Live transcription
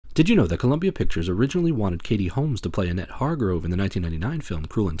Did you know that Columbia Pictures originally wanted Katie Holmes to play Annette Hargrove in the 1999 film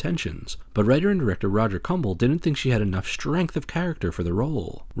Cruel Intentions, but writer and director Roger Kumble didn't think she had enough strength of character for the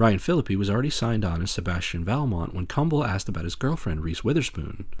role. Ryan Phillippe was already signed on as Sebastian Valmont when Kumble asked about his girlfriend Reese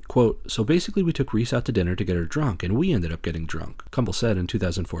Witherspoon. Quote, "So basically we took Reese out to dinner to get her drunk, and we ended up getting drunk," Kumble said in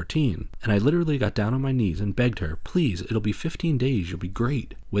 2014, "and I literally got down on my knees and begged her, please, it'll be 15 days, you'll be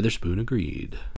great." Witherspoon agreed.